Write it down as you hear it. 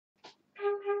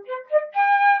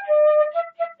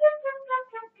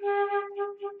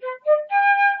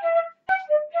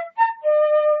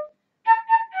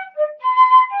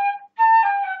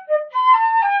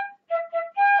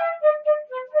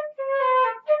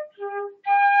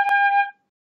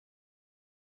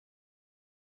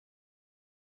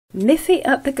Miffy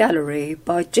at the Gallery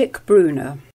by Dick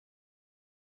Bruner.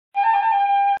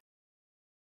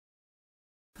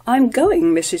 "I'm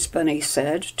going," Mrs. Bunny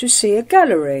said, "to see a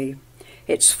gallery.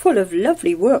 It's full of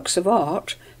lovely works of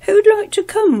art. Who'd like to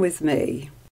come with me?"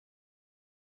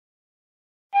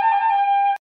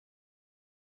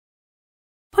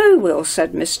 "I will,"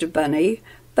 said Mr. Bunny,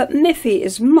 "but Miffy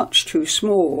is much too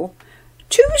small."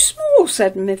 "Too small?"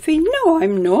 said Miffy. "No,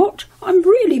 I'm not. I'm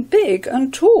really big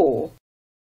and tall."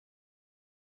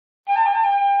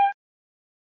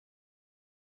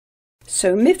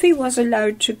 So Miffy was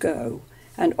allowed to go,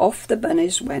 and off the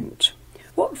bunnies went.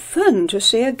 What fun to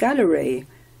see a gallery!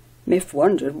 Miff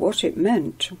wondered what it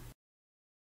meant.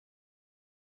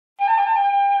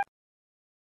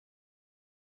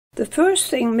 The first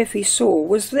thing Miffy saw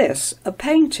was this, a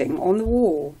painting on the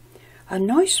wall. "A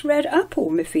nice red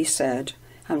apple," Miffy said,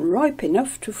 "and ripe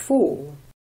enough to fall."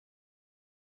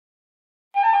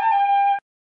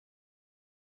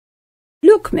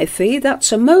 "Look, Miffy,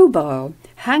 that's a mobile,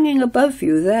 hanging above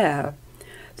you there.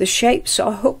 The shapes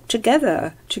are hooked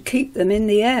together to keep them in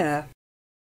the air."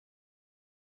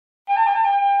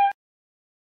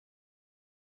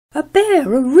 "A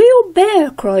bear, a real bear!"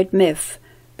 cried Miff,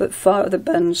 but Father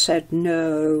Bun said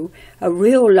no. "A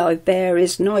real live bear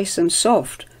is nice and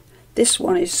soft. This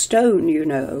one is stone, you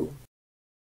know."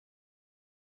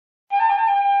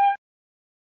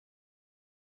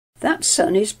 "That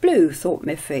sun is blue," thought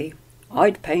Miffy.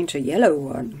 "I'd paint a yellow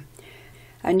one."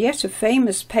 And yet a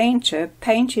famous painter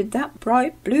painted that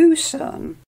bright blue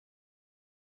sun.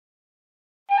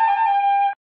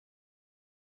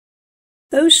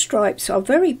 "Those stripes are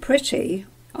very pretty.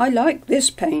 I like this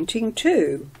painting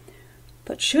too.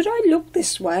 But should I look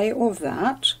this way or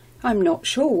that? I'm not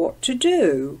sure what to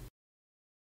do."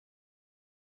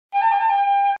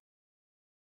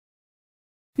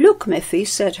 "Look, Miffy,"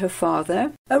 said her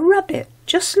father, "a rabbit,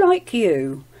 just like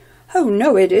you." "Oh,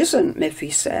 no, it isn't,"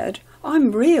 Miffy said.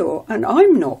 "I'm real and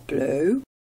I'm not blue."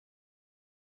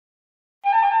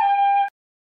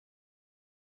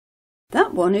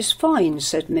 "That one is fine,"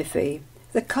 said Miffy.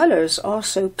 "The colours are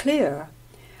so clear,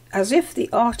 as if the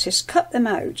artist cut them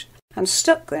out and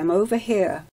stuck them over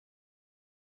here."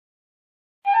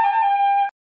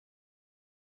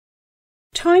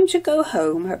 "Time to go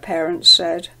home," her parents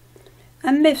said.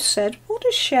 And Miff said, "What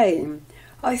a shame.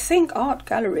 I think art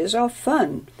galleries are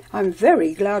fun. I'm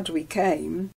very glad we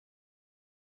came."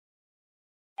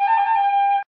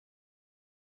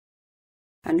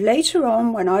 "And later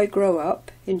on, when I grow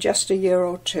up, in just a year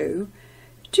or two,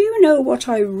 do you know what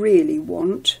I really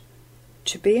want?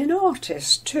 To be an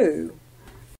artist too."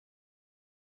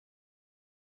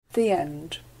 The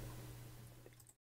end.